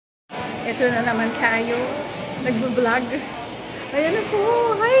Ito na naman tayo. Nagbo-vlog. Ayan na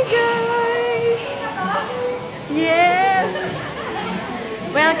po. Hi guys! Yes!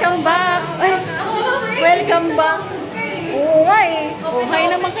 Welcome back! Ay, welcome back! Oo nga eh. Oh, hi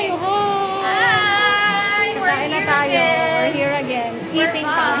naman kayo. Hi! Kakain na tayo. We're here again. Eating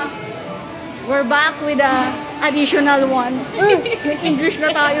pa. We're back with a additional one. English na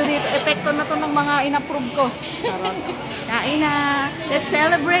tayo dito. Epekto na to ng mga in-approve ko. Sarap. Kain na. Let's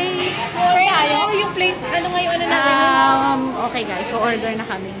celebrate. Yung plate, ano ngayon, ano natin? Okay guys, so order na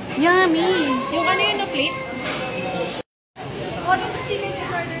kami. Yummy! Yung ano yun na plate? Orange chicken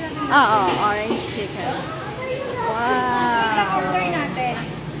yung order natin. Oo, orange chicken. Wow! Ang order natin.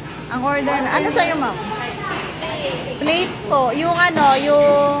 Ang order na. Ano sa'yo, ma'am? Plate po. Yung ano,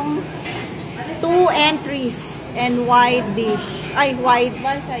 yung 2 entries and wide dish. Ay, wide.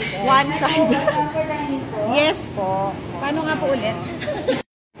 One side. Yes po. Paano nga po ulit?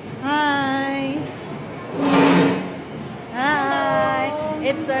 Hi. Hi.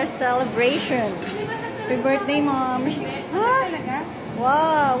 It's our celebration. Happy birthday, Mom. Ah,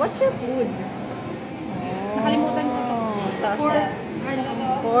 wow. What's your food? nakalimutan ko to.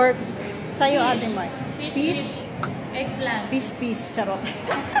 Pork. Sa'yo, Ate Mark. Fish? Eggplant. Fish. Charot.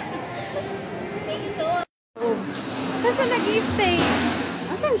 Thank you so much. Saan siya nag-i-stay?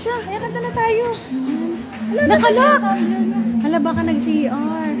 Asan siya? Kaya kanta na tayo. Nakalak! Hala, baka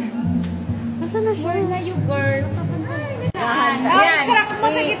nag-CR. Asan na siya? Where na you, girl? Ayan. Crack mo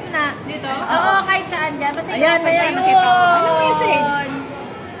sa gitna. Dito? Oo, kahit saan dyan. Basta Ayan, nakita ko. Anong message?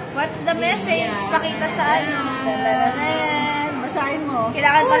 What's the message? Pakita sa ano. Basahin mo.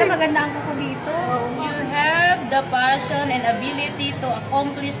 Kailangan pala maganda ang kuko dito. You have the passion and ability to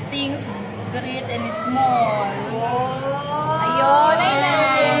accomplish things great and small. Ayun, ayun.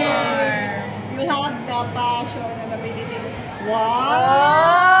 You have the passion and ability.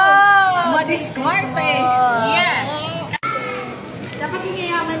 Wow! Madiskarte! Yes! Dapat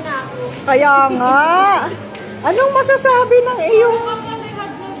hinayaman na ako. Kaya nga! Anong masasabi ng iyong...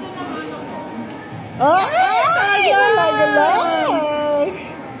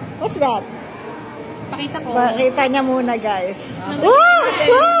 What's that? Pakita ko. Pakita niya muna, guys.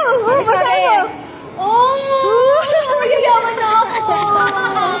 Wow! Basahin mo! Oh! Hinayaman na ako!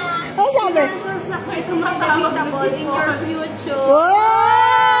 Ano sabi? Financial success is inevitable in your future.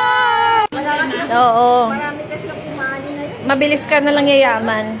 Wow! Oo. Marami kasi ang kumani na yun. Mabilis ka na lang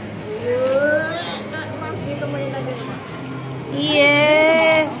yayaman. Dito mo yung lagay mo.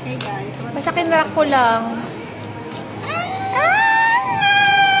 Yes! Okay, guys. Basta kinrak ko lang.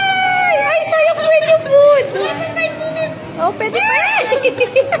 Ay, sayang po yung food! 5 minutes! Oh, pwede pa yan!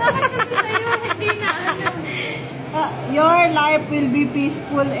 Your life will be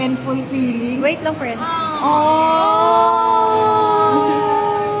peaceful and fulfilling. Wait lang, friend.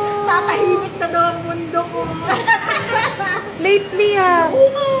 Tatahimik na daw ang mundo ko. Lately, ha?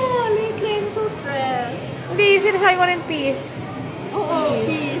 Oo nga, lately I'm so stressed. Hindi, sinasabi mo rin peace. Oo,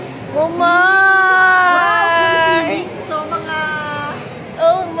 peace. Oh my! So, mga...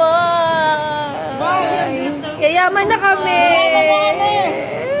 Oh my! Yayaman na kami!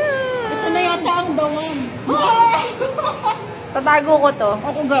 Ito na yata ang dawan. Tatago ko to.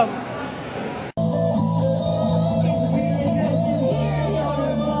 Ako gam.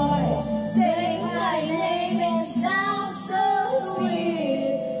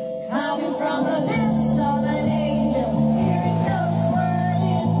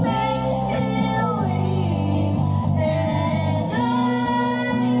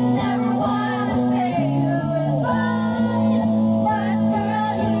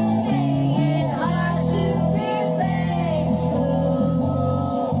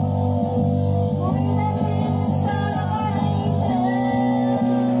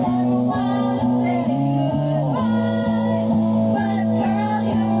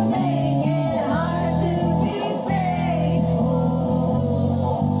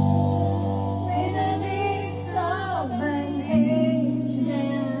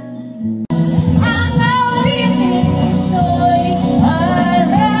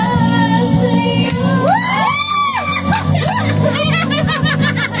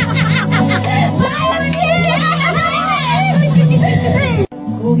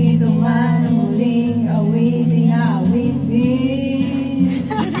 Kung ito man ang muling awiting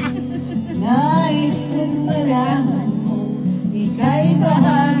nais kong malaman mo, ika'y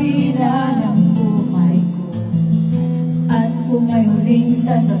bahagi na ng buhay ko. At kung may huling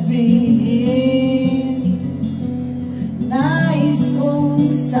sasabihin, nais kong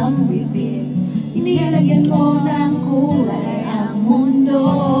sambitin, inilagyan mo ng kulay ang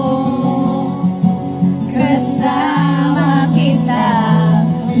mundo. Kasama kita,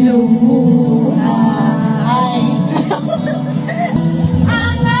 lumuhay.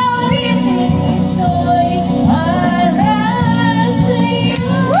 Ang awitin ito'y para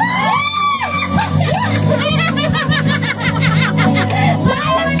sa'yo.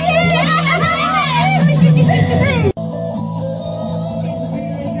 It's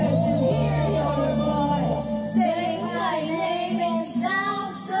really good to hear your voice saying my name. It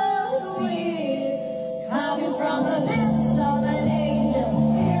sounds so sweet, coming from the lips of an angel.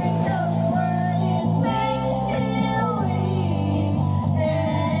 Hearing those words, it makes me weak.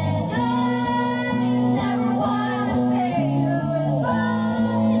 And I never wanna say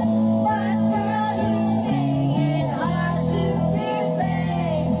goodbye, but girl, you make it hard to be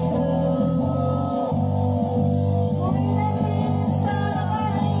faithful.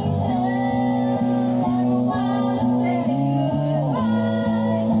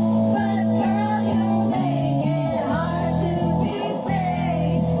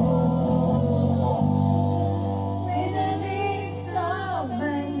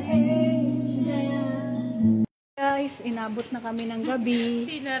 Guys, inabot na kami ng gabi.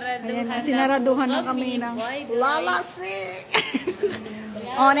 Sinaraduhan, Ayan, sinaraduhan na kami ng Bye, guys. lalasing.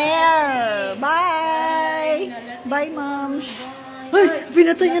 On air. Bye. Bye, moms. Ay,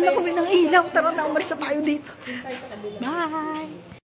 pinatayan na kami ng ilaw. Tara na, umalis na tayo dito. Bye.